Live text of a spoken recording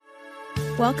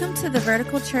Welcome to the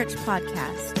Vertical Church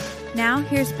Podcast. Now,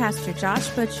 here's Pastor Josh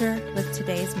Butcher with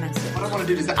today's message. What I want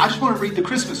to do is I just want to read the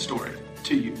Christmas story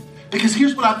to you. Because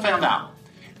here's what I've found out.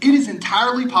 It is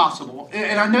entirely possible,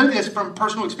 and I know this from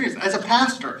personal experience, as a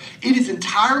pastor, it is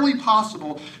entirely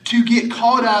possible to get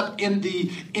caught up in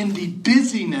the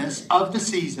busyness of the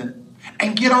season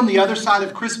and get on the other side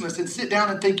of Christmas and sit down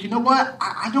and think, you know what,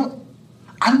 I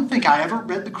don't think I ever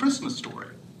read the Christmas story.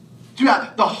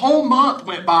 Throughout the whole month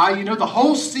went by, the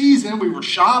whole season we were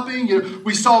shopping,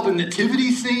 we saw the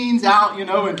nativity scenes out,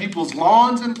 in people's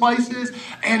lawns and places,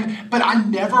 but I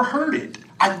never heard it.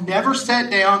 I never sat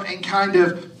down and kind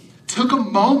of took a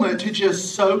moment to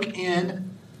just soak in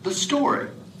the story.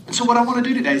 And so what I want to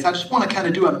do today is I just want to kind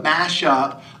of do a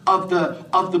mashup of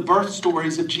the birth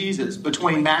stories of Jesus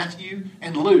between Matthew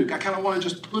and Luke. I kind of want to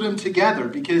just put them together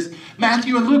because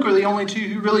Matthew and Luke are the only two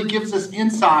who really gives us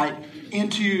insight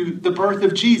into the birth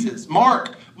of Jesus.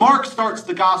 Mark starts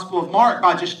the Gospel of Mark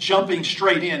by just jumping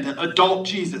straight into adult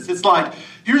Jesus. It's like,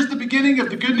 here's the beginning of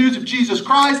the good news of Jesus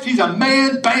Christ. He's a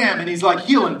man, bam, and he's like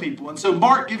healing people. And so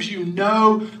Mark gives you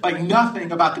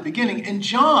nothing about the beginning. And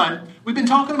John, we've been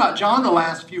talking about John the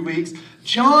last few weeks.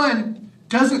 John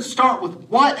doesn't start with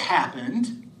what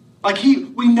happened.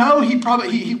 We know he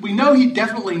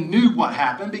definitely knew what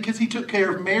happened because he took care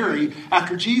of Mary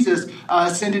after Jesus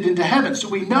ascended into heaven. So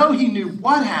we know he knew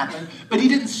what happened, but he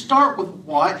didn't start with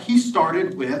what. He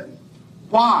started with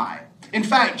why. In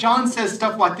fact, John says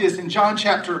stuff like this in John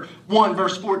chapter 1,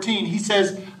 verse 14. He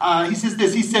says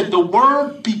this. He said, "The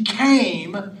Word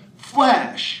became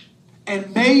flesh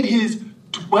and made his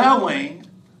dwelling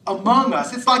among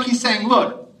us." It's like he's saying,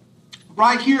 look,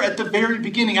 right here at the very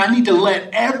beginning, I need to let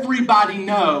everybody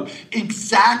know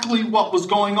exactly what was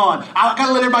going on. I've got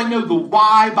to let everybody know the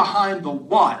why behind the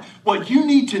what. What you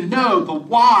need to know, the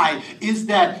why, is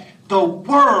that the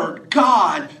Word,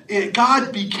 God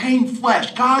became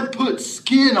flesh. God put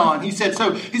skin on. He said,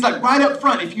 so he's like right up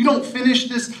front, if you don't finish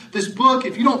this book,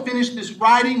 if you don't finish this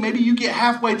writing, maybe you get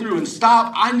halfway through and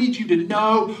stop. I need you to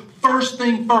know, first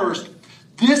thing first,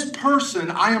 this person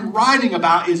I am writing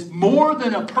about is more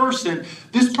than a person.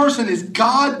 This person is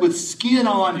God with skin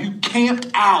on who camped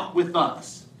out with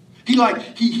us. He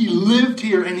lived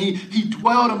here and he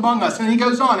dwelled among us. And he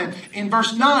goes on in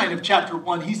verse 9 of chapter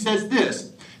 1, he says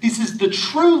this. He says, the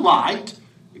true light,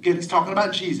 again, he's talking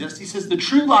about Jesus. He says, the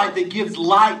true light that gives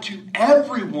light to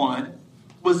everyone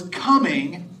was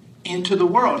coming into the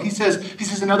world. He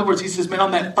says, in other words, he says, man,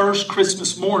 on that first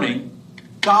Christmas morning,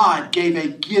 God gave a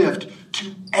gift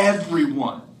to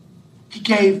everyone. He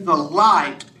gave the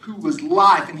light who was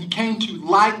life, and he came to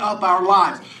light up our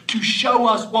lives, to show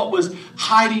us what was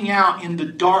hiding out in the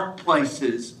dark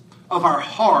places of our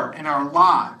heart and our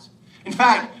lives. In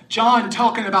fact, John,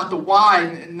 talking about the why,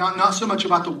 and not so much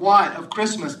about the what of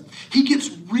Christmas, he gets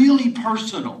really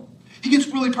personal.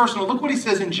 Look what he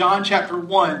says in John chapter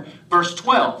 1, verse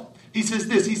 12. He says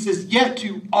this, he says, yet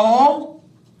to all,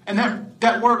 and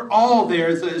that word all there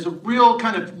is a real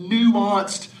kind of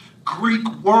nuanced Greek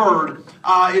word.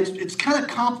 It's kind of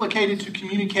complicated to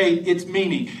communicate its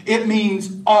meaning. It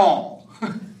means all.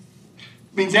 It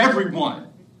means everyone.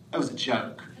 That was a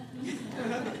joke.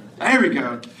 There we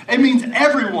go. It means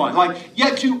everyone.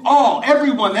 Yet to all,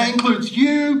 everyone. That includes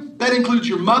you. That includes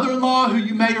your mother-in-law, who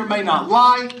you may or may not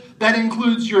like. That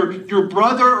includes your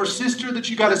brother or sister that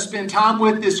you got to spend time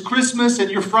with this Christmas, and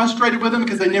you're frustrated with them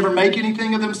because they never make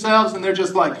anything of themselves and they're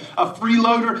just like a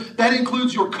freeloader. That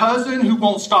includes your cousin who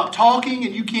won't stop talking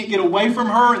and you can't get away from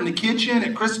her in the kitchen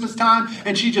at Christmas time,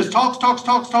 and she just talks,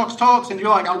 and you're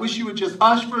like, I wish you would just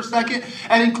hush for a second.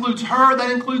 That includes her.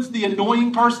 That includes the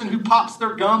annoying person who pops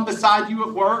their gum beside you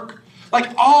at work.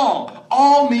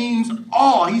 All means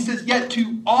all. He says, yet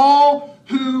to all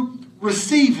who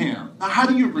receive him. Now, how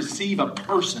do you receive a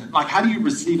person? How do you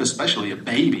receive especially a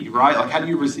baby, right? How do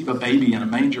you receive a baby in a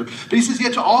manger? But he says,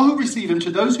 yet to all who receive him,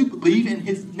 to those who believe in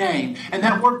his name. And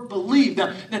that word believe.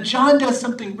 Now John does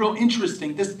something real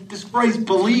interesting. This phrase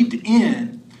believed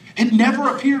in had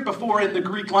never appeared before in the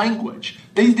Greek language.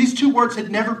 These two words had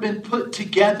never been put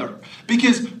together.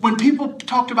 Because when people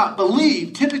talked about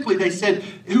believe, typically they said,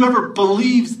 whoever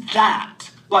believes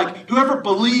that. Whoever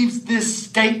believes this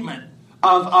statement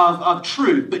of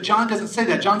truth. But John doesn't say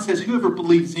that. John says whoever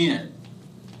believes in.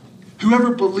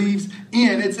 Whoever believes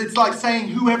in. It's like saying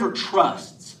whoever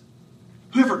trusts.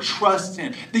 Whoever trusts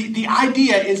in. The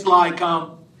idea is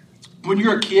when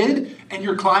you're a kid and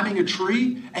you're climbing a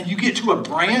tree and you get to a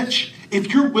branch,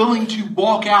 if you're willing to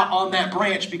walk out on that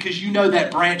branch because you know that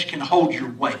branch can hold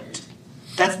your weight.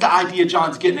 That's the idea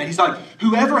John's getting at. He's like,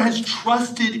 whoever has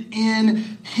trusted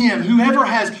in him, whoever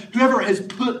has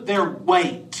put their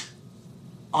weight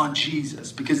on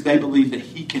Jesus because they believe that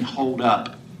he can hold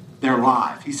up their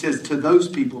life. He says to those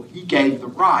people, he gave the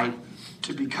right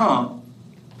to become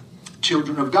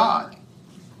children of God.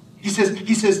 He says,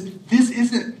 this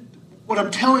isn't what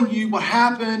I'm telling you, what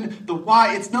happened, the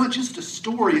why. It's not just a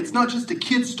story. It's not just a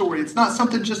kid's story. It's not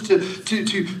something just to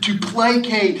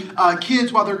placate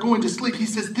kids while they're going to sleep. He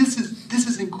says this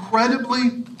is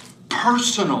incredibly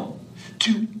personal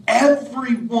to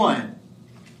everyone.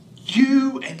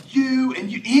 You and you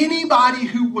and you, anybody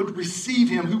who would receive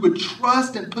him, who would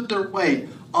trust and put their weight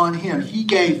on him, he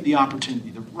gave the opportunity,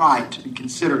 the right to be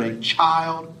considered a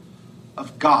child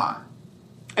of God.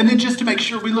 And then just to make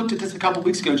sure, we looked at this a couple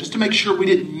weeks ago, just to make sure we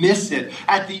didn't miss it.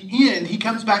 At the end, he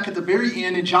comes back at the very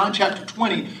end in John chapter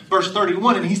 20, verse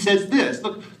 31, and he says this.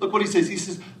 Look what he says. He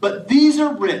says, but these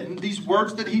are written, these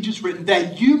words that he just written,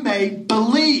 that you may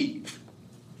believe.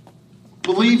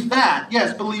 Believe that.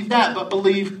 Yes, believe that, but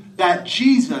believe that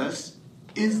Jesus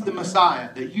is the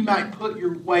Messiah, that you might put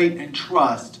your weight and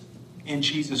trust in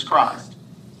Jesus Christ.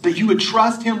 That you would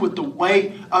trust him with the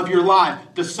weight of your life,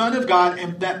 the Son of God,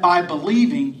 and that by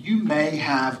believing you may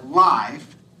have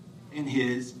life in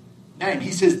his name.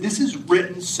 He says this is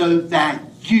written so that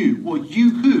you, well, you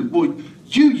who? Well,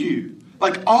 you.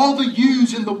 Like all the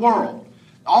yous in the world.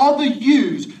 All the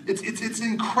yous. It's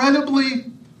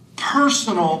incredibly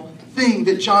personal thing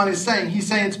that John is saying. He's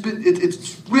saying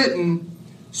it's written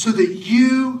so that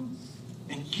you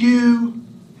and you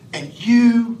and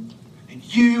you and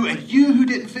you and you who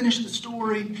didn't finish the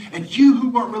story and you who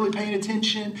weren't really paying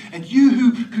attention and you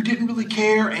who didn't really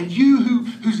care and you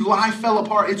whose life fell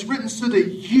apart. It's written so that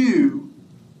you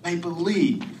may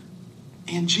believe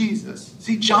in Jesus.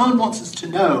 See, John wants us to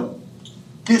know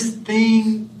this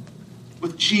thing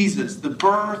with Jesus, the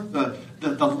birth, the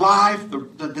life,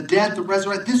 the death, the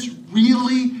resurrection, this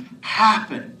really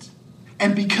happened.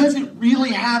 And because it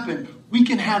really happened, we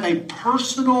can have a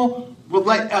personal,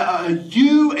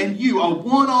 you and you, a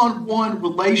one-on-one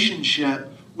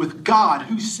relationship with God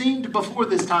who seemed before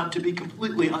this time to be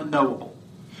completely unknowable.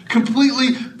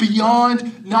 Completely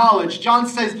beyond knowledge. John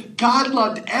says God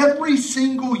loved every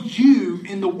single you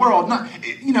in the world. Not,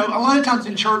 a lot of times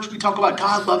in church we talk about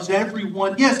God loves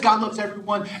everyone. Yes, God loves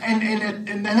everyone,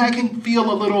 and that can feel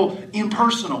a little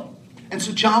impersonal. And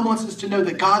so John wants us to know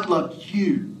that God loved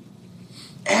you,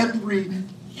 every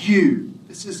you.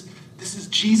 This is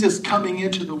Jesus coming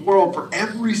into the world for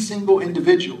every single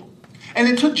individual. And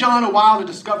it took John a while to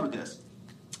discover this.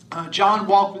 John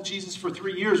walked with Jesus for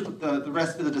 3 years with the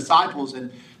rest of the disciples.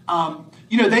 And,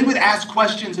 they would ask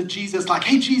questions of Jesus like,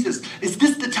 hey, Jesus, is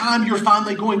this the time you're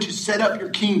finally going to set up your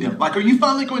kingdom? Like, are you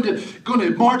finally going to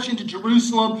march into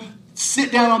Jerusalem,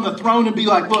 sit down on the throne and be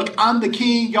like, look, I'm the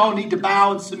king. Y'all need to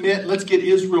bow and submit. Let's get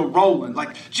Israel rolling.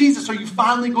 Like, Jesus, are you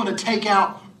finally going to take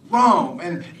out Rome?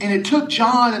 And it took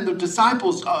John and the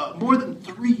disciples more than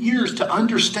 3 years to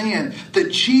understand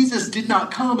that Jesus did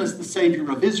not come as the Savior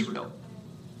of Israel.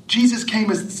 Jesus came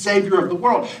as the Savior of the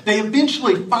world. They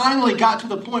eventually finally got to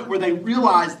the point where they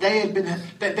realized they had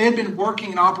been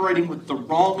working and operating with the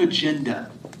wrong agenda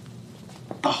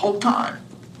the whole time,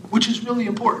 which is really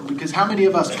important because how many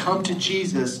of us come to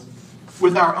Jesus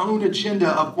with our own agenda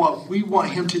of what we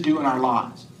want him to do in our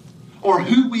lives or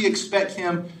who we expect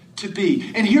him to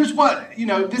be? And here's what,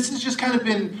 this has just kind of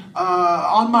been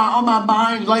on my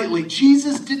mind lately.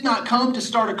 Jesus did not come to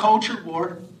start a culture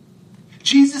war.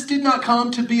 Jesus did not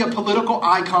come to be a political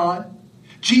icon.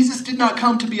 Jesus did not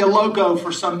come to be a logo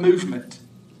for some movement.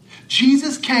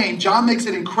 Jesus came, John makes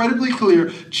it incredibly clear,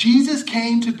 Jesus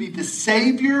came to be the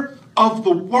Savior of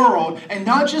the world, and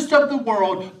not just of the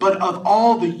world, but of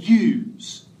all the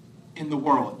yous in the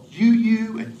world.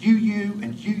 You, and you,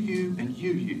 and you, and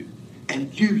you,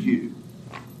 and you.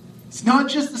 It's not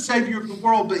just the Savior of the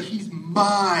world, but he's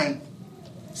my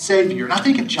Savior. And I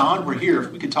think if John were here, if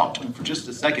we could talk to him for just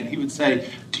a second, he would say,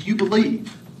 do you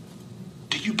believe?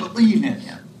 Do you believe in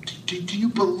him? Do you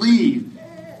believe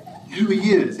who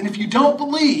he is? And if you don't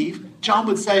believe, John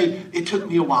would say, it took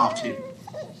me a while too.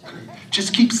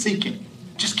 Just keep seeking.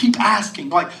 Just keep asking.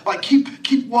 Like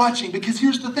keep watching. Because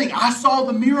here's the thing. I saw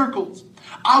the miracles.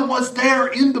 I was there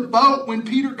in the boat when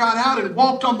Peter got out and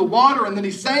walked on the water, and then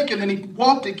he sank, and then he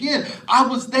walked again. I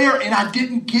was there, and I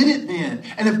didn't get it then.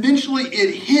 And eventually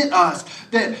it hit us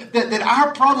that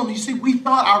our problem, you see, we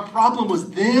thought our problem was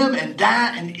them and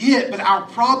that and it, but our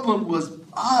problem was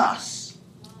us.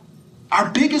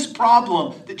 Our biggest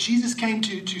problem that Jesus came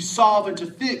to solve and to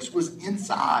fix was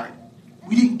inside.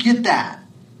 We didn't get that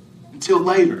until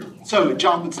later. So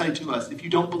John would say to us, if you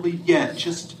don't believe yet,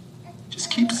 just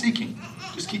keep seeking.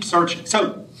 Just keep searching.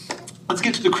 So let's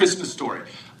get to the Christmas story.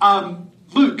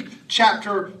 Luke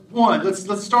chapter 1.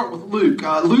 Let's start with Luke.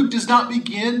 Luke does not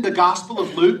begin the Gospel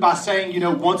of Luke by saying,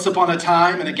 once upon a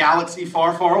time in a galaxy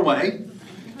far, far away.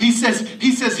 He says,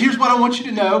 here's what I want you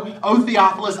to know, O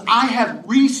Theophilus, I have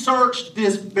researched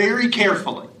this very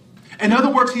carefully. In other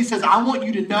words, he says, I want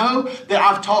you to know that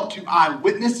I've talked to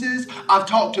eyewitnesses. I've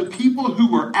talked to people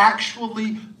who were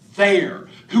actually there,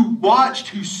 who watched,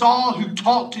 who saw, who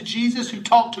talked to Jesus, who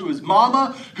talked to his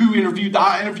mama,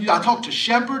 I talked to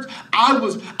shepherds. I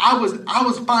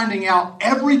was finding out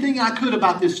everything I could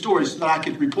about this story so that I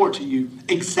could report to you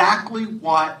exactly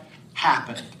what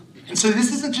happened. And so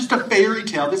this isn't just a fairy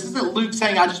tale. This isn't Luke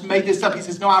saying, I just made this up. He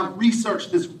says, no, I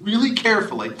researched this really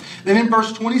carefully. Then in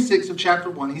verse 26 of chapter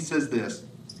 1, he says this.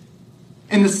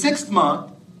 In the 6th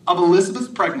month of Elizabeth's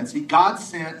pregnancy, God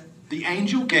sent the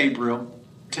angel Gabriel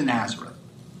to Nazareth,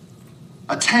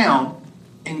 a town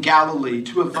in Galilee,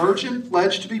 to a virgin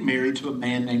pledged to be married to a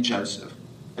man named Joseph,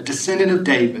 a descendant of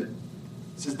David.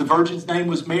 It says the virgin's name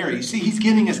was Mary. You see, he's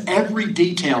giving us every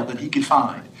detail that he could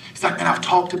find. He's like, man, I've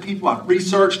talked to people, I've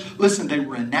researched. Listen, they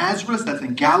were in Nazareth, that's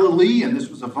in Galilee, and this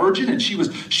was a virgin, and she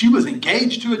was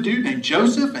engaged to a dude named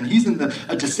Joseph, and he's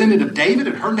a descendant of David,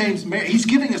 and her name's Mary. He's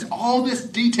giving us all this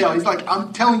detail. He's like,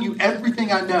 I'm telling you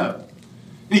everything I know.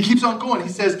 And he keeps on going. He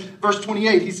says, verse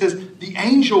 28, he says, the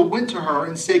angel went to her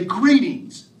and said,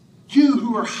 greetings, you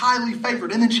who are highly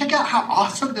favored. And then check out how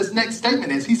awesome this next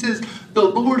statement is. He says, the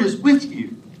Lord is with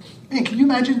you. Man, can you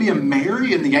imagine being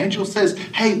Mary and the angel says,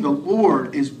 hey, the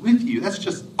Lord is with you? That's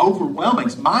just overwhelming.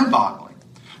 It's mind-boggling.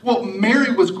 Well,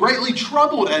 Mary was greatly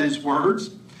troubled at his words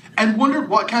and wondered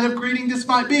what kind of greeting this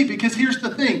might be. Because here's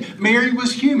the thing. Mary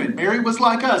was human. Mary was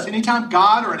like us. Anytime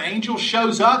God or an angel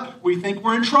shows up, we think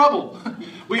we're in trouble.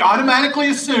 We automatically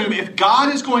assume if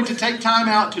God is going to take time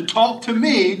out to talk to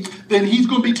me, then he's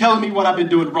going to be telling me what I've been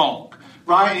doing wrong.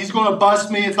 Right? He's going to bust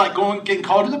me. It's like getting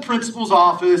called to the principal's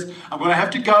office. I'm going to have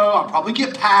to go. I'll probably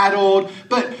get paddled.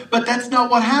 But that's not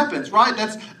what happens, right?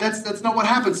 That's not what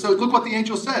happens. So look what the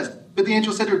angel says. But the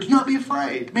angel said to her, do not be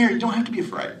afraid. Mary, you don't have to be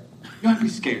afraid. You don't have to be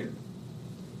scared.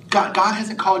 God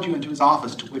hasn't called you into his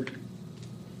office to whip you.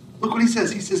 Look what he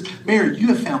says. He says, Mary, you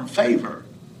have found favor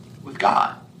with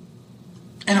God.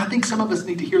 And I think some of us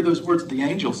need to hear those words of the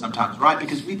angel sometimes, right?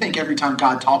 Because we think every time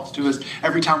God talks to us,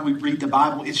 every time we read the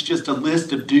Bible, it's just a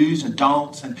list of do's and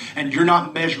don'ts, and you're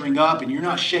not measuring up, and you're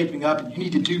not shaping up, and you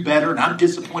need to do better, and I'm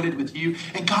disappointed with you.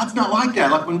 And God's not like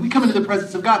that. Like when we come into the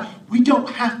presence of God, we don't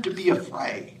have to be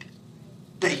afraid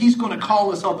that he's going to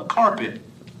call us on the carpet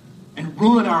and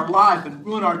ruin our life and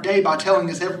ruin our day by telling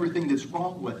us everything that's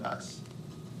wrong with us.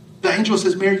 The angel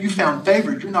says, Mary, you found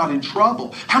favor. You're not in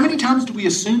trouble. How many times do we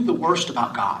assume the worst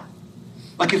about God?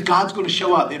 Like if God's going to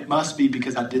show up, it must be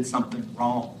because I did something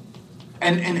wrong.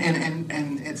 And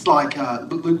it's like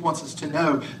Luke wants us to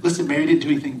know, listen, Mary didn't do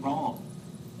anything wrong.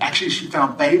 Actually, she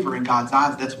found favor in God's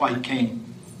eyes. That's why he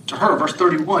came to her. Verse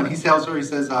 31, he tells her, he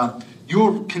says, you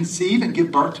will conceive and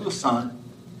give birth to a son,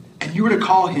 and you are to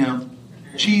call him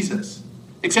Jesus.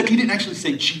 Except he didn't actually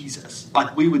say Jesus,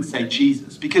 like we would say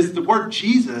Jesus. Because the word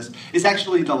Jesus is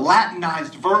actually the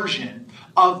Latinized version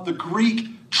of the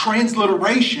Greek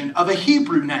transliteration of a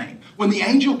Hebrew name. When the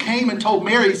angel came and told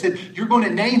Mary, he said, you're going to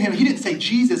name him. He didn't say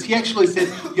Jesus. He actually said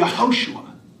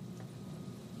Yehoshua.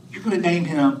 You're going to name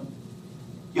him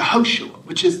Yehoshua,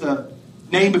 which is the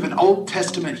name of an Old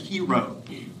Testament hero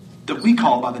that we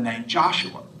call by the name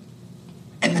Joshua.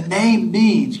 And the name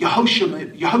means,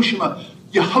 Yehoshua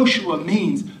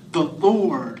means the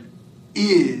Lord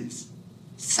is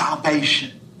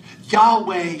salvation.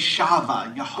 Yahweh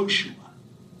Shava, Yehoshua.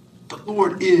 The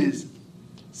Lord is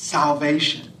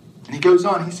salvation. And he goes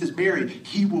on, he says, Mary,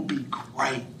 he will be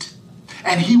great.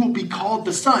 And he will be called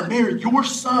the Son. Mary, your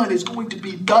son is going to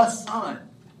be the Son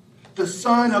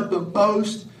of the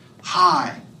Most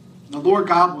High. And the Lord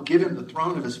God will give him the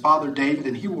throne of his father David,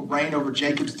 and he will reign over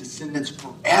Jacob's descendants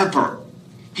forever.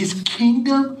 His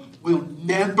kingdom will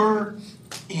never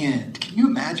end. Can you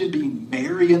imagine being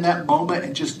Mary in that moment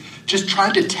and just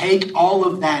trying to take all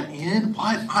of that in?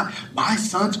 What? My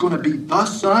son's going to be the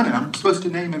son, and I'm supposed to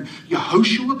name him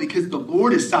Yehoshua because the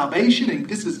Lord is salvation, and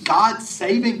this is God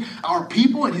saving our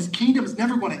people, and his kingdom is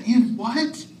never going to end.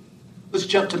 What? Let's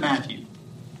jump to Matthew.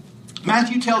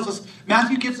 Matthew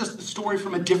gives us the story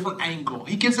from a different angle.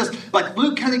 He gives us, like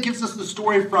Luke kind of gives us the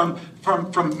story from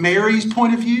Mary's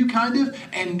point of view, kind of,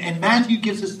 and Matthew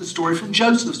gives us the story from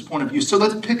Joseph's point of view. So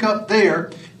let's pick up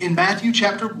there in Matthew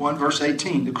chapter 1, verse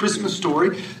 18, the Christmas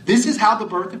story. This is how the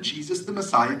birth of Jesus the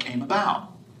Messiah came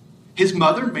about. His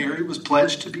mother Mary was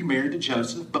pledged to be married to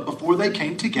Joseph, but before they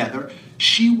came together,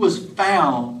 she was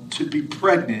found to be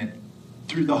pregnant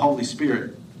through the Holy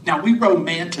Spirit. Now, we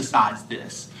romanticize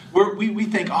this. We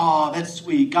think, oh, that's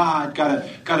sweet. God got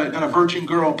a virgin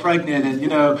girl pregnant, and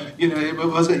it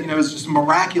wasn't, it was just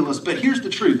miraculous. But here's the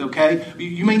truth, okay?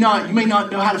 You may not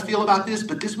know how to feel about this,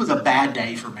 but this was a bad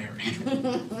day for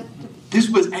Mary. This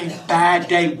was a bad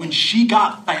day when she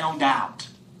got found out.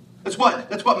 That's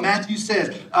what Matthew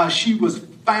says. She was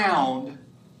found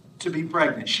to be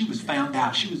pregnant. She was found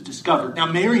out. She was discovered. Now,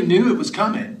 Mary knew it was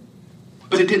coming,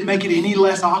 but it didn't make it any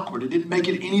less awkward. It didn't make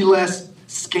it any less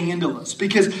scandalous.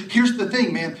 Because here's the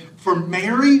thing, man. For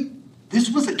Mary,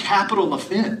 this was a capital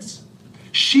offense.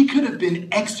 She could have been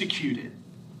executed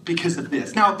because of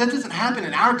this. Now, that doesn't happen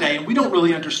in our day, and we don't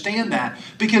really understand that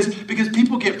because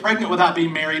people get pregnant without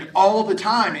being married all the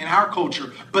time in our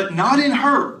culture, but not in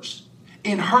hers.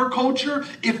 In her culture,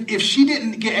 if she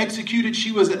didn't get executed,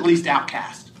 she was at least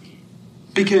outcast.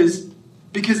 Because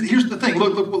here's the thing.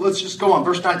 Look, let's just go on.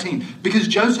 Verse 19. Because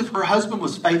Joseph, her husband,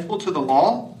 was faithful to the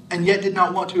law and yet did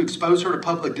not want to expose her to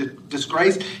public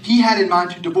disgrace, he had in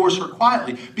mind to divorce her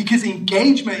quietly. Because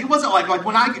engagement, it wasn't like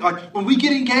when we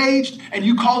get engaged and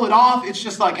you call it off, it's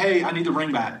just like, hey, I need the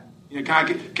ring back. Can I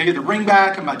get the ring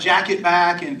back and my jacket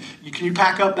back? And can you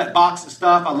pack up that box of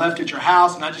stuff I left at your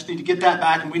house? And I just need to get that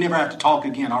back, and we never have to talk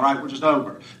again. All right, we're just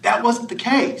over. That wasn't the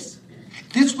case.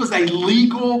 This was a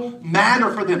legal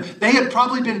matter for them. They had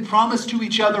probably been promised to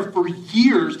each other for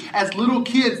years. As little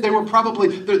kids, they were probably,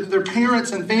 their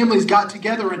parents and families got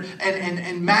together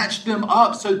and matched them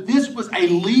up. So this was a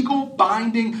legal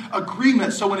binding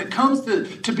agreement. So when it comes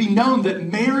to be known that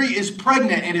Mary is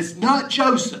pregnant and it's not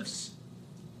Joseph's,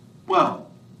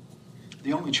 well,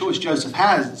 the only choice Joseph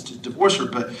has is to divorce her.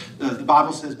 But the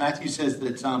Bible says, Matthew says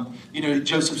that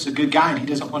Joseph's a good guy and he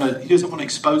doesn't want to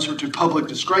expose her to public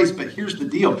disgrace. But here's the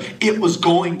deal: it was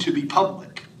going to be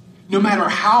public. No matter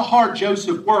how hard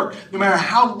Joseph worked, no matter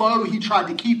how low he tried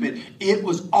to keep it, it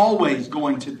was always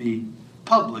going to be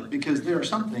public, because there are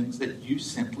some things that you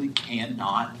simply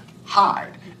cannot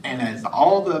hide. And as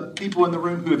all the people in the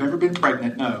room who have ever been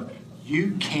pregnant know,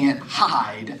 you can't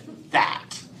hide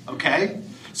that. Okay?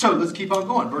 So let's keep on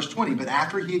going. Verse 20. But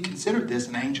after he had considered this,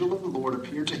 an angel of the Lord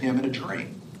appeared to him in a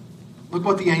dream. Look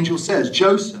what the angel says.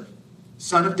 Joseph,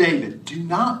 son of David, do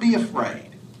not be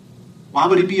afraid. Why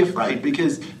would he be afraid?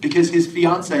 Because his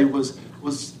fiancée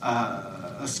was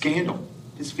a scandal.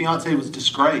 His fiancée was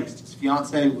disgraced. His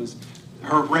fiancée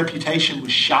her reputation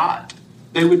was shot.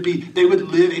 They would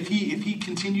live, if he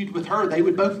continued with her, they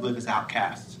would both live as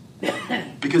outcasts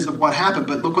because of what happened.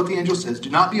 But look what the angel says. Do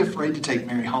not be afraid to take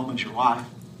Mary home as your wife,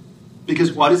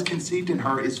 because what is conceived in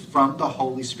her is from the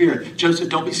Holy Spirit. Joseph,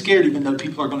 don't be scared, even though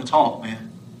people are going to talk, man.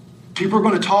 People are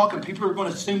going to talk, and people are going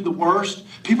to assume the worst.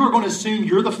 People are going to assume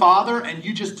you're the father, and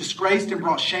you just disgraced and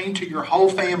brought shame to your whole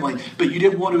family. But you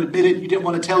didn't want to admit it. You didn't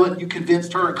want to tell it. You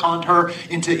convinced her and conned her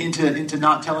into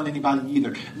not telling anybody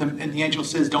either. And the angel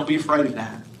says, don't be afraid of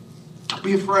that. Don't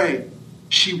be afraid.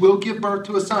 She will give birth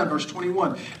to a son, verse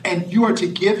 21. And you are to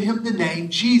give him the name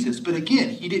Jesus. But again,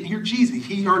 he didn't hear Jesus.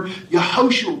 He heard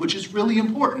Yehoshua, which is really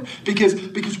important.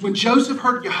 Because when Joseph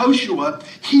heard Yehoshua,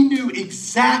 he knew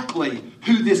exactly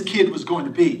who this kid was going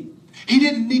to be. He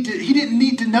didn't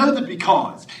need to know the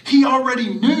because. He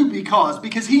already knew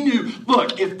because he knew,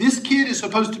 look, if this kid is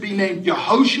supposed to be named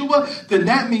Yehoshua, then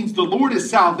that means the Lord is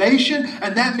salvation,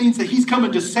 and that means that he's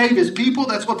coming to save his people.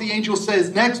 That's what the angel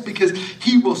says next, because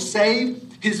he will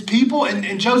save his people.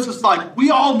 And Joseph's like, we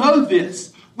all know this.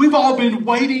 We've all been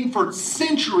waiting for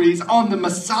centuries on the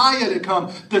Messiah to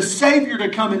come, the Savior to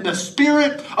come, in the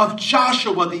spirit of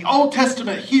Joshua, the Old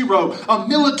Testament hero, a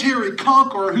military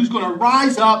conqueror who's going to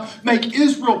rise up, make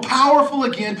Israel powerful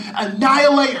again,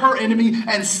 annihilate her enemy,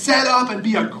 and set up and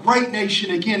be a great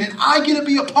nation again. And I get to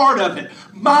be a part of it.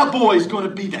 My boy's going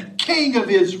to be the king of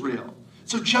Israel.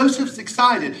 So Joseph's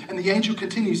excited, and the angel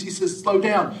continues. He says, slow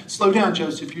down,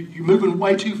 Joseph. You're moving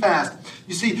way too fast.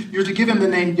 You see, you're to give him the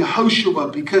name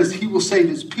Yehoshua because he will save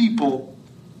his people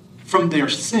from their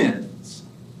sins.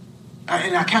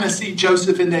 And I kind of see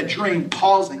Joseph in that dream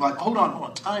pausing, like, hold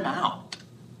on, time out.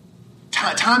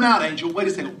 Time out, angel. Wait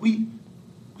a second. We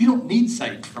don't need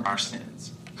saved from our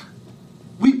sins.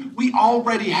 We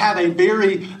already have a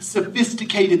very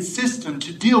sophisticated system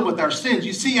to deal with our sins.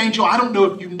 You see, angel, I don't know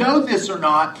if you know this or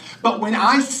not, but when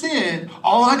I sin,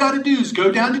 all I got to do is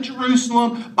go down to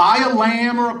Jerusalem, buy a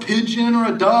lamb or a pigeon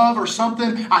or a dove or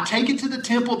something. I take it to the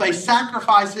temple, they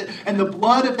sacrifice it, and the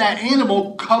blood of that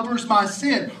animal covers my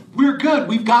sin. We're good.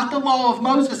 We've got the law of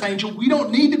Moses, angel. We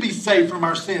don't need to be saved from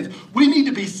our sins. We need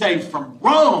to be saved from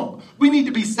Rome. We need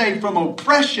to be saved from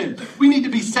oppression. We need to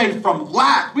be saved from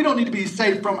lack. We don't need to be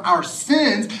saved from our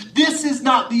sins. This is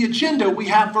not the agenda we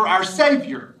have for our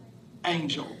Savior,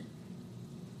 angel.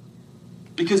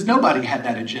 Because nobody had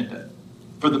that agenda.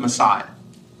 for the Messiah.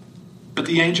 But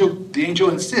the angel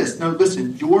insists, no,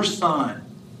 listen, your son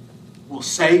will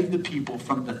save the people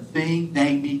from the thing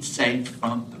they need saved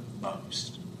from the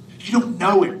most. You don't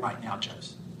know it right now,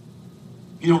 Joseph.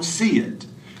 You don't see it.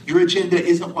 Your agenda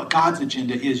isn't what God's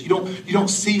agenda is. You don't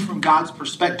see from God's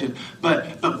perspective.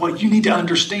 But what you need to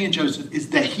understand, Joseph, is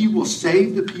that he will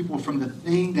save the people from the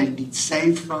thing they need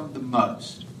saved from the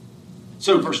most.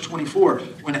 So verse 24,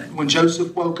 when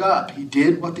Joseph woke up, he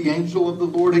did what the angel of the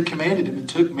Lord had commanded him and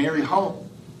took Mary home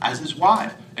as his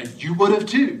wife. And you would have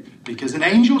too, because an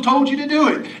angel told you to do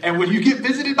it. And when you get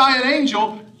visited by an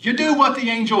angel, you do what the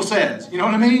angel says. You know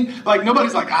what I mean? Like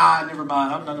nobody's like, never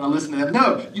mind, I'm not going to listen to them.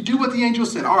 No, you do what the angel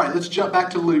said. All right, let's jump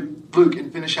back to Luke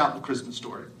and finish out the Christmas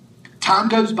story. Time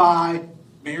goes by.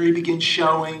 Mary begins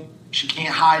showing. She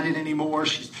can't hide it anymore.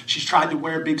 She's tried to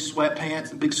wear big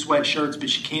sweatpants and big sweatshirts, but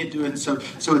she can't do it. And so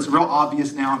it's real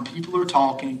obvious now, and people are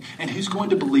talking. And who's going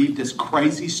to believe this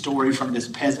crazy story from this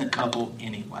peasant couple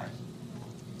anyway?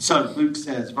 So Luke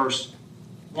says, verse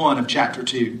 1 of chapter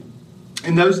 2.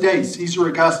 In those days, Caesar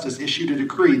Augustus issued a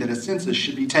decree that a census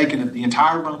should be taken of the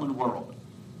entire Roman world.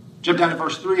 Jump down to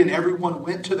verse 3, and everyone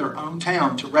went to their own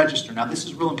town to register. Now, this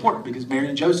is real important because Mary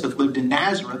and Joseph lived in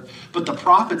Nazareth, but the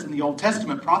prophets in the Old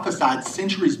Testament prophesied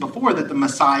centuries before that the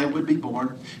Messiah would be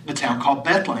born in a town called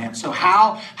Bethlehem. So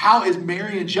how is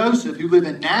Mary and Joseph, who live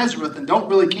in Nazareth and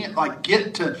can't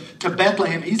get to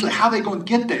Bethlehem easily, how are they going to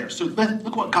get there? So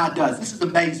look what God does. This is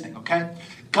amazing, okay?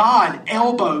 God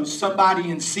elbows somebody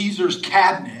in Caesar's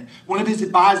cabinet, one of his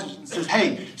advisors, and says,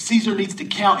 hey, Caesar needs to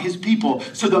count his people.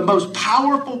 So the most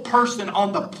powerful person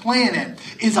on the planet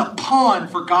is a pawn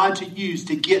for God to use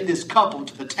to get this couple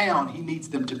to the town he needs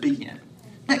them to be in.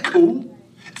 Isn't that cool?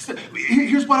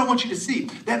 Here's what I want you to see.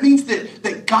 That means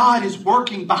that God is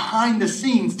working behind the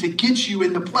scenes to get you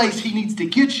in the place he needs to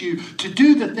get you to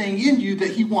do the thing in you that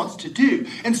he wants to do.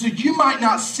 And so you might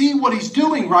not see what he's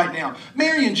doing right now.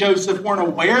 Mary and Joseph weren't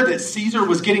aware that Caesar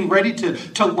was getting ready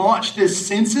to launch this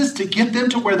census to get them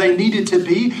to where they needed to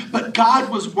be. But God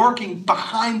was working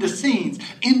behind the scenes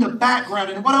in the background.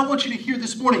 And what I want you to hear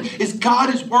this morning is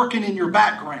God is working in your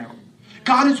background.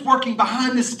 God is working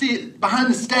behind the stage, behind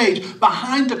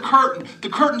the curtain. The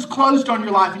curtain's closed on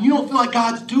your life, and you don't feel like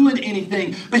God's doing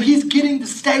anything. But he's getting the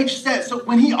stage set, so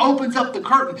when he opens up the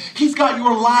curtain, he's got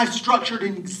your life structured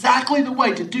in exactly the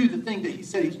way to do the thing that he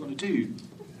said he's going to do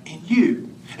in you.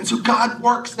 And so God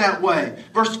works that way.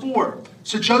 Verse 4,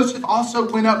 so Joseph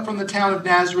also went up from the town of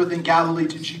Nazareth in Galilee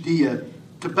to Judea,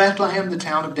 to Bethlehem, the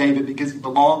town of David, because he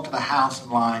belonged to the house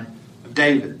and line of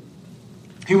David.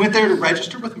 He went there to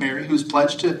register with Mary, who was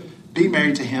pledged to be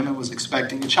married to him and was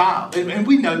expecting a child. And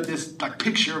we know this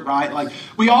picture, right? Like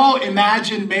we all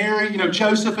imagine Mary,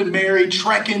 Joseph and Mary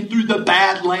trekking through the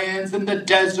Badlands and the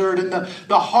desert and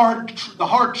the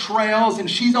hard trails, and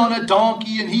she's on a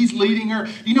donkey and he's leading her.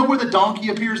 You know where the donkey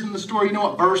appears in the story? You know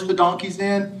what verse the donkey's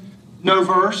in? No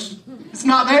verse. It's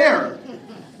not there.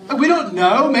 We don't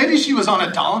know. Maybe she was on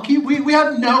a donkey. We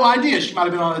have no idea. She might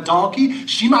have been on a donkey.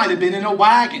 She might have been in a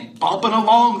wagon, bumping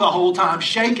along the whole time,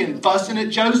 shaking, fussing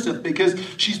at Joseph because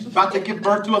she's about to give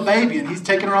birth to a baby and he's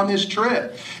taking her on this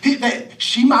trip.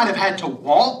 She might have had to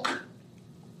walk.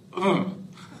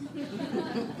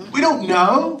 We don't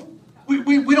know.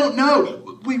 We don't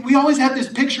know. We always have this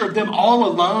picture of them all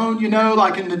alone,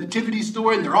 like in the nativity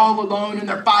story, and they're all alone and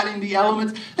they're fighting the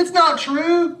elements. It's not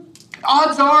true.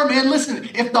 Odds are, man, listen,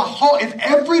 if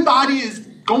everybody is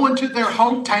going to their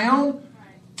hometown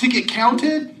to get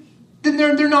counted, then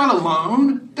they're not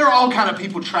alone. There are all kind of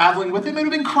people traveling with them. It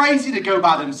would have been crazy to go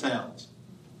by themselves.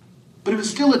 But it was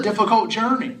still a difficult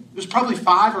journey. It was probably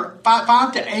 5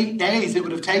 to 8 days it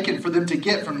would have taken for them to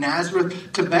get from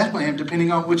Nazareth to Bethlehem,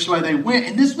 depending on which way they went.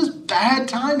 And this was bad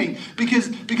timing because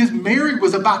Mary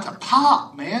was about to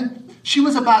pop, man. She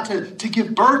was about to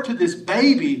give birth to this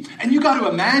baby. And you got to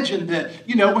imagine that,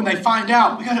 when they find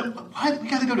out, we got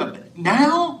to go to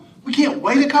now? We can't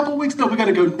wait a couple weeks? No, we got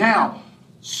to go now.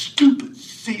 Stupid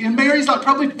Caesar. And Mary's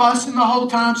probably fussing the whole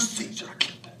time. Caesar, I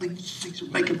can't believe Caesar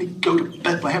making me go to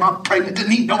Bethlehem. I'm pregnant.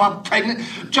 Didn't he know I'm pregnant?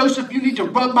 Joseph, you need to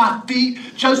rub my feet.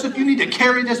 Joseph, you need to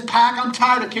carry this pack. I'm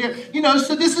tired of carrying.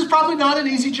 So this is probably not an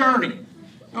easy journey. You know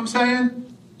what I'm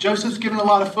saying? Joseph's giving a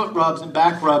lot of foot rubs and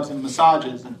back rubs and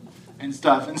massages and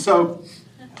stuff. And so,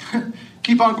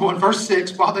 keep on going. Verse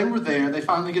 6, while they were there, they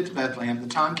finally get to Bethlehem. The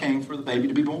time came for the baby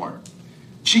to be born.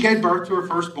 She gave birth to her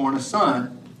firstborn, a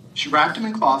son. She wrapped him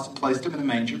in cloths and placed him in a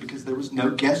manger because there was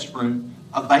no guest room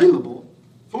available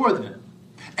for them.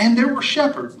 And there were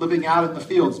shepherds living out in the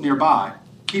fields nearby,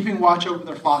 keeping watch over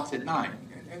their flocks at night.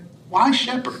 And why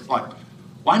shepherds?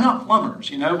 Why not plumbers?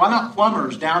 Why not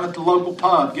plumbers down at the local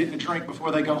pub getting a drink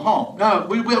before they go home? No,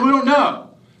 we don't know.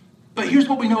 But here's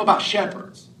what we know about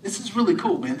shepherds. This is really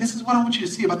cool, man. This is what I want you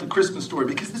to see about the Christmas story,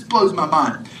 because this blows my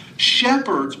mind.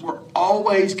 Shepherds were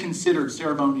always considered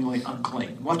ceremonially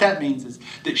unclean. What that means is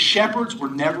that shepherds were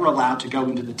never allowed to go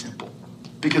into the temple.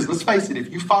 Because let's face it,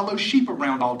 if you follow sheep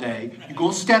around all day, you're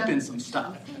going to step in some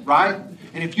stuff, right?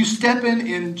 And if you step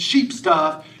in sheep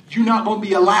stuff, you're not going to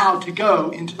be allowed to go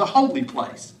into the holy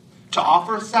place, to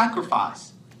offer a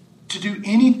sacrifice, to do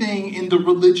anything in the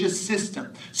religious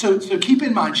system. So keep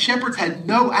in mind, shepherds had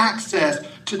no access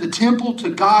to the temple, to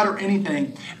God, or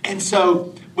anything. And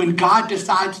so when God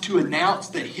decides to announce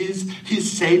that his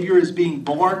Savior is being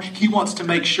born, he wants to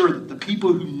make sure that the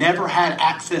people who never had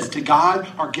access to God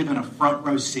are given a front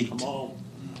row seat. Come on.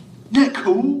 Isn't that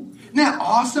cool? Isn't that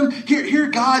awesome? Here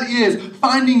God is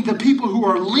finding the people who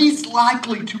are least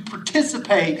likely to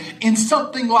participate in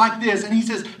something like this. And he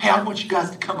says, hey, I want you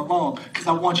guys to come along because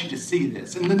I want you to see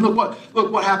this. And then look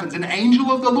what happens. An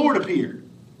angel of the Lord appeared.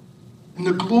 And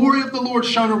the glory of the Lord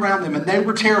shone around them. And they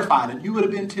were terrified. And you would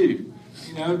have been too.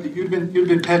 You'd have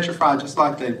been petrified just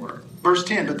like they were. Verse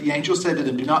 10, but the angel said to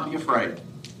them, do not be afraid.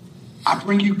 I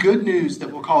bring you good news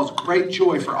that will cause great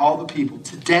joy for all the people.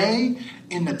 Today,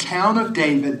 in the town of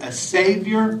David, a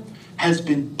Savior has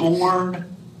been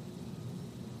born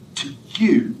to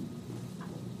you,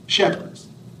 shepherds.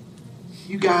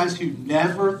 You guys who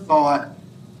never thought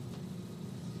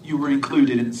you were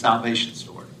included in the salvation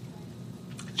story.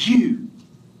 You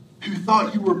who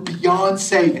thought you were beyond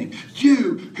saving.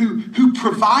 You who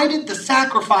provided the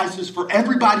sacrifices for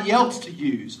everybody else to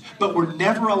use, but were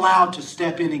never allowed to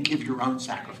step in and give your own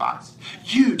sacrifice.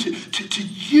 You, to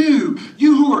you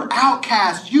who are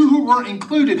outcast, you who weren't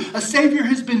included. A Savior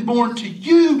has been born to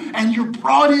you, and you're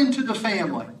brought into the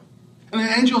family. And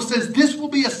the angel says, this will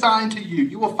be a sign to you.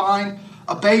 You will find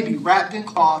a baby wrapped in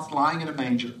cloths lying in a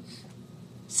manger.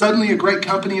 Suddenly a great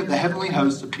company of the heavenly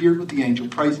hosts appeared with the angel,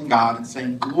 praising God and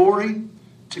saying, glory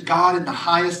to God in the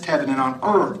highest heaven, and on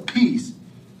earth peace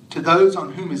to those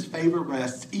on whom his favor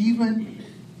rests, even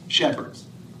shepherds.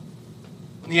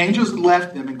 When the angels had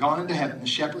left them and gone into heaven, the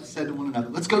shepherds said to one another,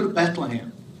 let's go to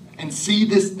Bethlehem and see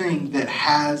this thing that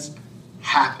has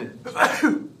happened,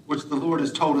 which the Lord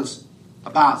has told us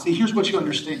about. See, here's what you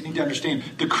need to understand.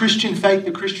 The Christian faith,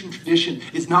 the Christian tradition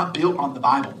is not built on the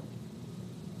Bible.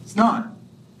 It's not.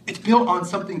 It's built on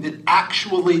something that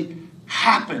actually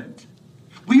happened.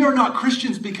 We are not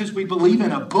Christians because we believe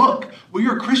in a book. We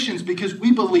are Christians because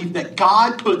we believe that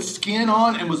God put skin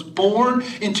on and was born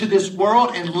into this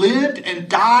world and lived and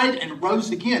died and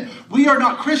rose again. We are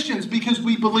not Christians because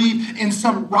we believe in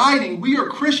some writing. We are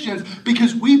Christians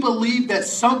because we believe that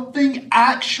something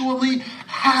actually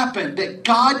happened, that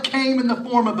God came in the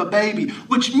form of a baby,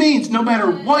 which means no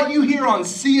matter what you hear on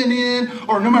CNN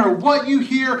or no matter what you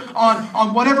hear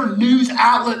on whatever news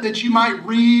outlet that you might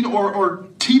read or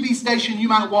TV station you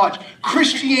might watch,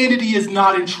 Christianity is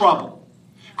not in trouble.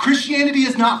 Christianity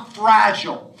is not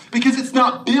fragile because it's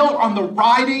not built on the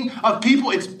writing of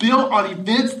people. It's built on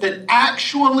events that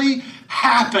actually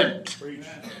happened.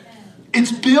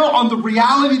 It's built on the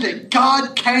reality that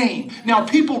God came. Now,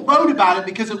 people wrote about it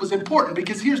because it was important.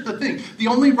 Because here's the thing. The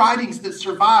only writings that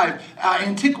survived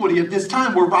antiquity at this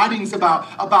time were writings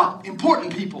about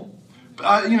important people.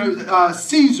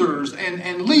 Caesars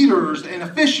and leaders and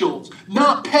officials,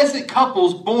 not peasant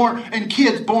couples born and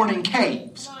kids born in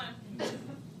caves.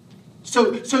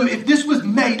 So if this was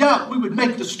made up, we would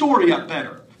make the story up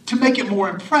better to make it more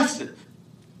impressive.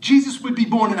 Jesus would be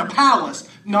born in a palace,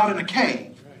 not in a cave.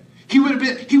 He would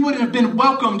have been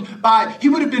welcomed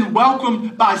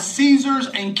by Caesars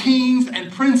and kings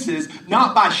and princes,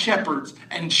 not by shepherds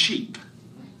and sheep.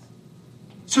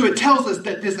 So it tells us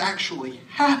that this actually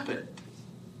happened.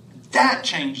 That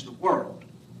changed the world.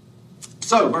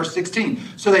 So, verse 16.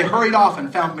 So they hurried off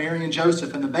and found Mary and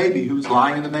Joseph and the baby who was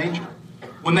lying in the manger.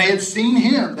 When they had seen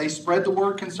him, they spread the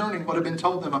word concerning what had been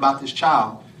told them about this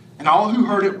child. And all who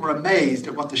heard it were amazed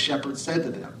at what the shepherds said to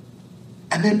them.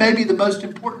 And then maybe the most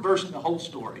important verse in the whole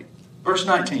story. Verse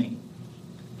 19.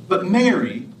 But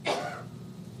Mary,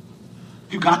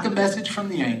 who got the message from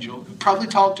the angel, who probably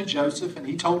talked to Joseph, and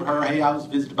he told her, hey, I was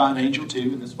visited by an angel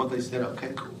too. And that's what they said.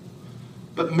 Okay, cool.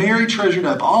 But Mary treasured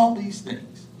up all these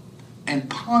things and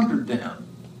pondered them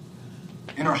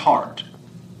in her heart.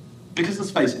 Because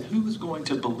let's face it, who was going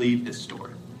to believe this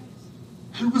story?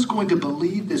 Who was going to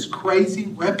believe this crazy,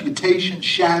 reputation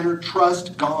shattered,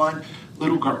 trust gone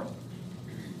little girl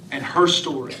and her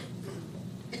story?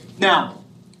 Now,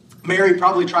 Mary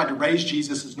probably tried to raise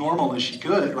Jesus as normal as she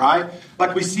could, right?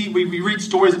 Like we read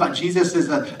stories about Jesus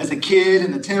as a kid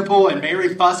in the temple, and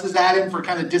Mary fusses at him for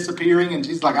kind of disappearing, and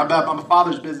she's like, I'm a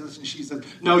father's business, and she says,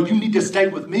 no, you need to stay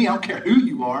with me. I don't care who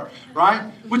you are, right?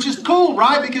 Which is cool,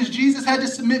 right? Because Jesus had to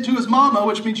submit to his mama,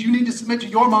 which means you need to submit to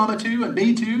your mama too, and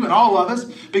me too, and all of us,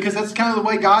 because that's kind of the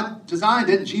way God designed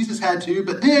it, and Jesus had to.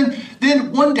 But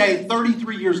then one day,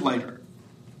 33 years later,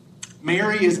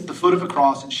 Mary is at the foot of a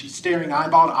cross, and she's staring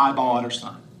eyeball to eyeball at her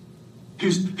son,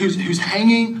 who's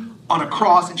hanging on a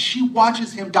cross, and she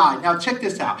watches him die. Now, check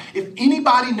this out. If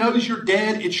anybody knows you're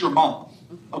dead, it's your mom,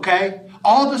 okay?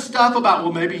 All the stuff about,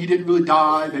 well, maybe he didn't really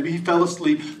die, maybe he fell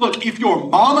asleep. Look, if your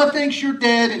mama thinks you're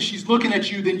dead and she's looking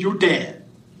at you, then you're dead.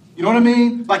 You know what I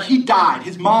mean? Like, he died.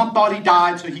 His mom thought he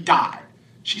died, so he died.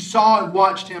 She saw and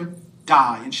watched him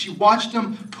die, and she watched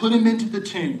him put him into the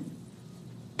tomb.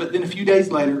 But then a few days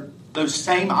later, those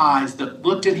same eyes that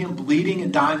looked at him bleeding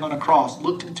and dying on a cross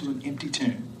looked into an empty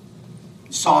tomb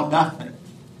and saw nothing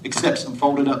except some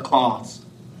folded up cloths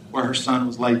where her son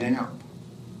was laid down.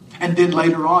 And then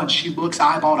later on, she looks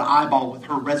eyeball to eyeball with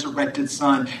her resurrected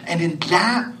son. And in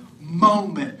that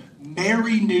moment,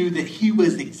 Mary knew that he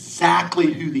was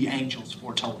exactly who the angels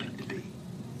foretold him to be.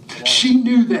 Wow. She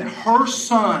knew that her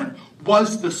son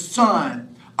was the son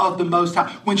of the Most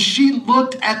High. When she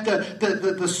looked at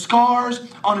the scars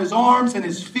on his arms and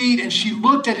his feet, and she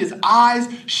looked at his eyes,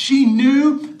 she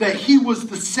knew that he was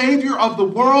the Savior of the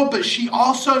world, but she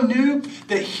also knew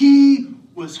that he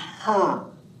was her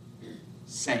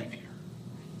Savior.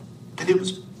 That it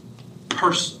was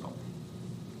personal.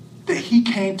 That he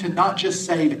came to not just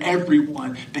save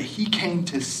everyone, but he came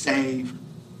to save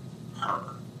her.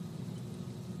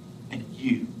 And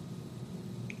you.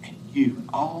 You,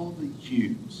 all the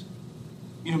yous.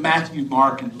 You know, Matthew,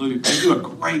 Mark, and Luke, they do a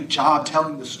great job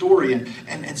telling the story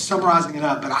and summarizing it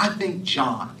up. But I think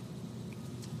John,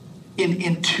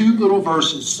 in 2 little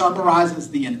verses,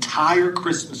 summarizes the entire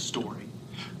Christmas story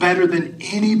better than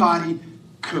anybody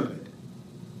could.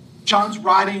 John's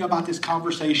writing about this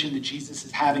conversation that Jesus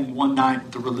is having one night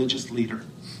with a religious leader.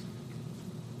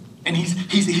 And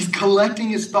he's collecting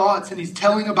his thoughts, and he's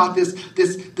telling about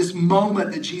this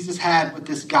moment that Jesus had with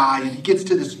this guy. And he gets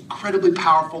to this incredibly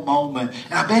powerful moment.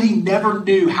 And I bet he never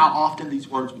knew how often these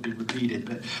words would be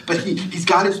repeated. But he's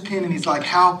got his pen, and he's like,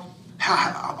 how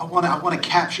I want to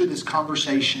capture this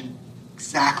conversation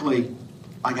exactly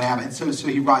like it happened. And so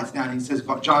he writes down, and he says,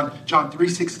 John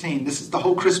 3:16, this is the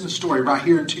whole Christmas story right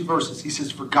here in 2 verses. He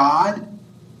says, for God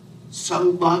so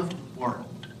loved the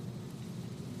world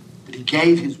that he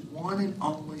gave his one and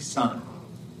only Son,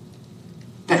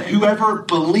 that whoever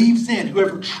believes in,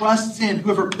 whoever trusts in,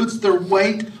 whoever puts their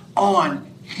weight on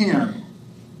him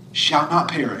shall not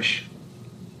perish,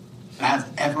 but has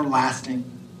everlasting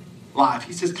life.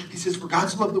 He says, for God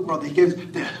so loved the world that he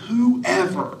gave that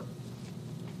whoever,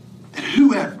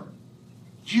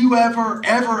 you ever,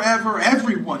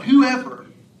 everyone, whoever,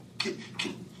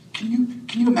 can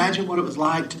you imagine what it was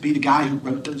like to be the guy who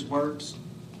wrote those words?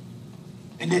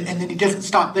 And then he doesn't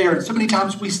stop there. And so many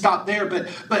times we stop there, but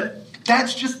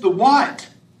that's just the what.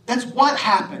 That's what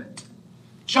happened.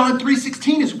 John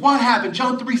 3:16 is what happened.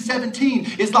 John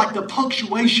 3:17 is like the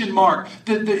punctuation mark.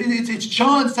 It's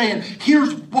John saying,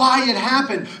 here's why it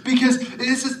happened. Because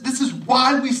this is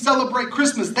why we celebrate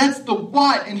Christmas. That's the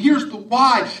what, and here's the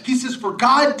why. He says, for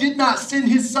God did not send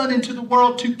his Son into the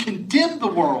world to condemn the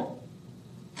world.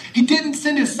 He didn't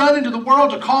send his Son into the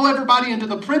world to call everybody into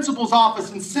the principal's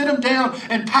office and sit them down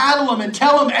and paddle them and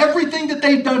tell them everything that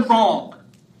they've done wrong.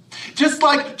 Just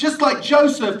like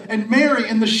Joseph and Mary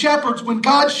and the shepherds, when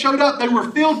God showed up, they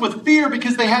were filled with fear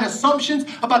because they had assumptions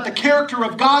about the character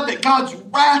of God, that God's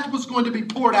wrath was going to be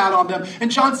poured out on them.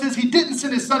 And John says he didn't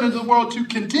send his Son into the world to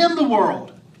condemn the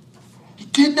world. He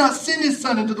did not send his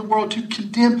Son into the world to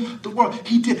condemn the world.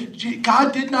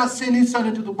 God did not send his Son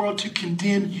into the world to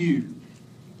condemn you.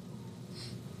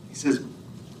 He says,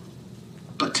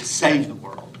 but to save the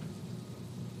world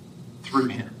through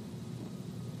him.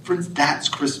 Friends, that's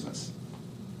Christmas.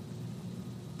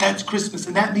 That's Christmas.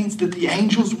 And that means that the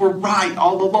angels were right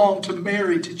all along, to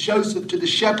Mary, to Joseph, to the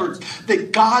shepherds,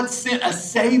 that God sent a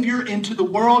Savior into the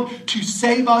world to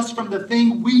save us from the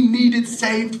thing we needed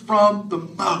saved from the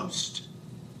most.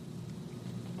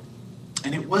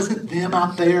 And it wasn't them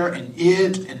out there and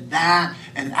it and that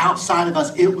and outside of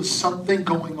us. It was something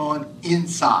going on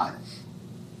inside.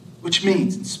 Which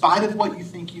means, in spite of what you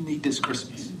think you need this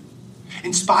Christmas,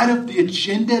 in spite of the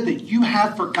agenda that you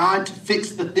have for God to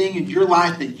fix the thing in your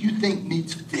life that you think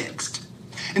needs fixed,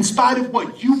 in spite of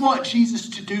what you want Jesus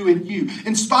to do in you,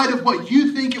 in spite of what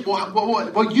you think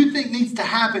what you think needs to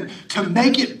happen to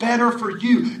make it better for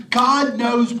you, God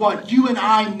knows what you and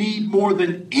I need more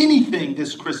than anything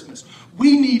this Christmas.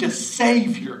 We need a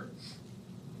Savior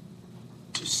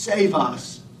to save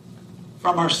us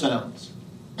from ourselves,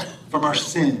 from our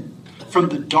sin, from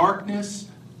the darkness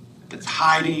that's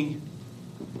hiding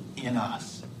in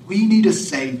us. We need a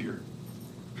Savior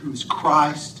who is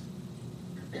Christ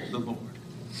the Lord.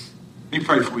 Let me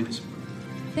pray for you this morning.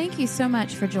 Thank you so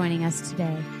much for joining us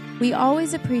today. We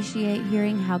always appreciate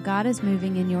hearing how God is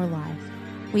moving in your life.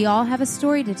 We all have a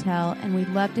story to tell, and we'd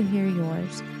love to hear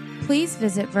yours. Please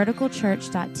visit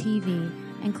verticalchurch.tv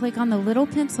and click on the little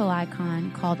pencil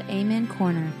icon called Amen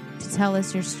Corner to tell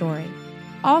us your story.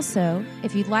 Also,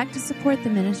 if you'd like to support the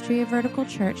ministry of Vertical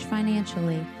Church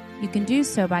financially, you can do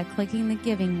so by clicking the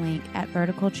giving link at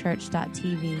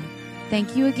verticalchurch.tv.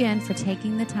 Thank you again for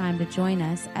taking the time to join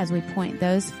us as we point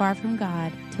those far from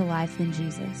God to life in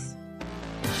Jesus.